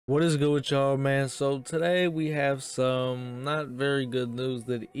What is good with y'all, man? So today we have some not very good news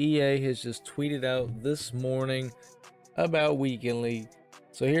that EA has just tweeted out this morning about Weekend League.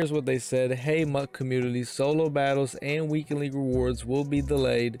 So here's what they said. Hey MUT community, solo battles and Weekend League rewards will be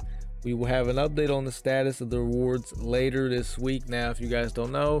delayed. We will have an update on the status of the rewards later this week. Now, if you guys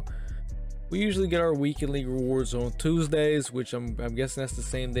don't know, we usually get our Weekend League rewards on Tuesdays, which I'm guessing that's the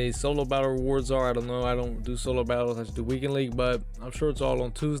same day solo battle rewards are. I don't know. I don't do solo battles. I just do Weekend League, but I'm sure it's all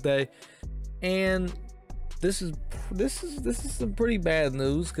on Tuesday. And this is some pretty bad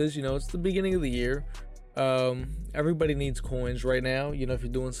news because, you know, it's the beginning of the year. Everybody needs coins right now. You know, if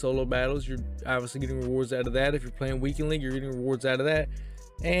you're doing solo battles, you're obviously getting rewards out of that. If you're playing Weekend League, you're getting rewards out of that.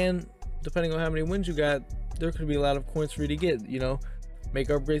 And depending on how many wins you got, there could be a lot of coins for you to get, you know. Make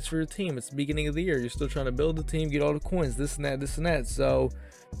upgrades for your team. It's the beginning of the year. You're still trying to build the team, get all the coins, this and that, this and that. So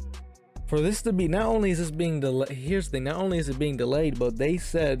for this to be, not only is this being delayed, here's the thing, not only is it being delayed, but they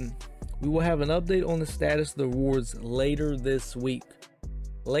said we will have an update on the status of the rewards later this week.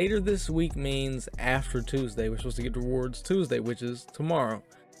 Later this week means after Tuesday. We're supposed to get rewards Tuesday, which is tomorrow,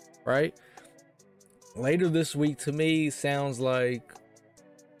 right? Later this week to me sounds like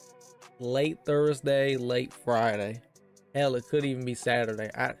late Thursday, late Friday. Hell, it could even be Saturday.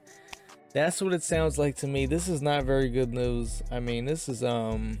 That's what it sounds like to me. This is not very good news. I mean, this is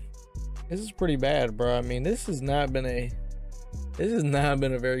pretty bad, bro. I mean, this has not been a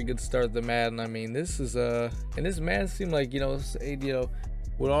very good start to Madden. I mean, this is and this Madden seemed like, you know,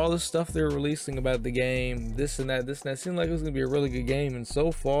 with all the stuff they're releasing about the game, this and that, it seemed like it was gonna be a really good game. And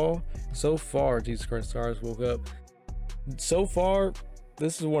so far, Jesus Christ, I just woke up. So far,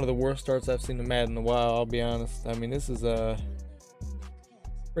 this is one of the worst starts I've seen to Madden in a while, I'll be honest. I mean, this is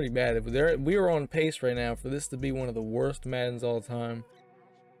pretty bad. We are on pace right now for this to be one of the worst Maddens all time.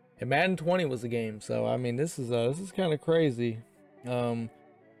 And Madden 20 was the game, so I mean, this is kind of crazy.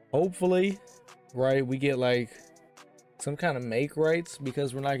 Hopefully, right, we get like some kind of make rights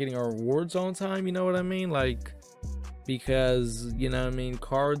because we're not getting our rewards on time, you know what I mean? Like, because, you know what I mean,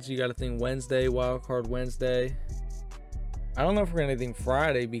 cards, you got to think Wednesday, wild card Wednesday. I don't know if we're gonna anything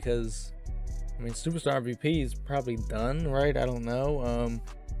Friday because, I mean, Superstar MVP is probably done, right? I don't know.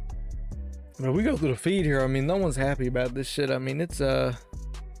 But we go through the feed here. I mean, no one's happy about this shit. I mean, it's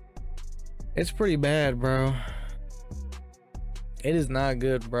pretty bad, bro. It is not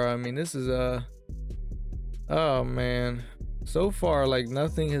good, bro. I mean, this is oh man. So far, like,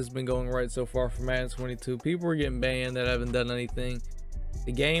 nothing has been going right so far for Madden 22. People are getting banned that haven't done anything.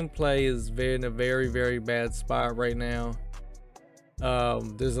 The gameplay is in a very, very bad spot right now.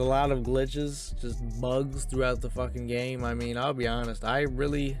 There's a lot of glitches, just bugs throughout the fucking game. I mean, I'll be honest,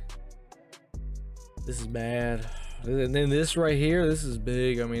 this is bad. And then this right here, this is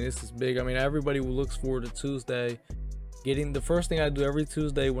big. I mean, this is big. I mean, everybody looks forward to Tuesday. Getting the first thing I do every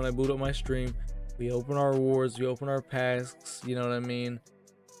Tuesday when I boot up my stream, we open our rewards, we open our packs, you know what I mean?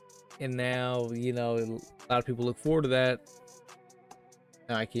 And now, you know, a lot of people look forward to that.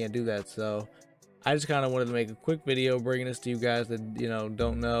 Now I can't do that, so I just kind of wanted to make a quick video bringing this to you guys that, you know,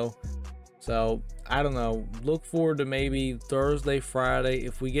 don't know. So I don't know, look forward to maybe Thursday, Friday.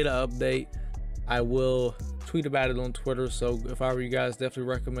 If we get an update, I will tweet about it on Twitter. So if I were you guys,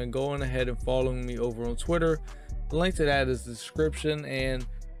 definitely recommend going ahead and following me over on Twitter. The link to that is the description, and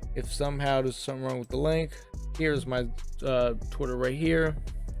if somehow there's something wrong with the link, here's my Twitter right here.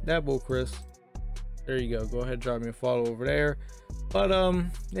 That bull Chris. There you go. Go ahead, drop me a follow over there. But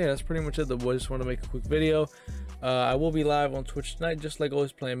yeah, that's pretty much it, though, boy. Just want to make a quick video. I will be live on Twitch tonight, just like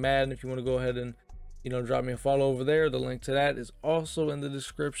always, playing Madden. If you want to go ahead and, you know, drop me a follow over there, the link to that is also in the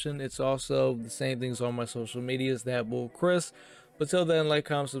description. It's also the same things on my social medias, that bull Chris. But till then, like,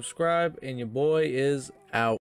 comment, subscribe, and your boy is out.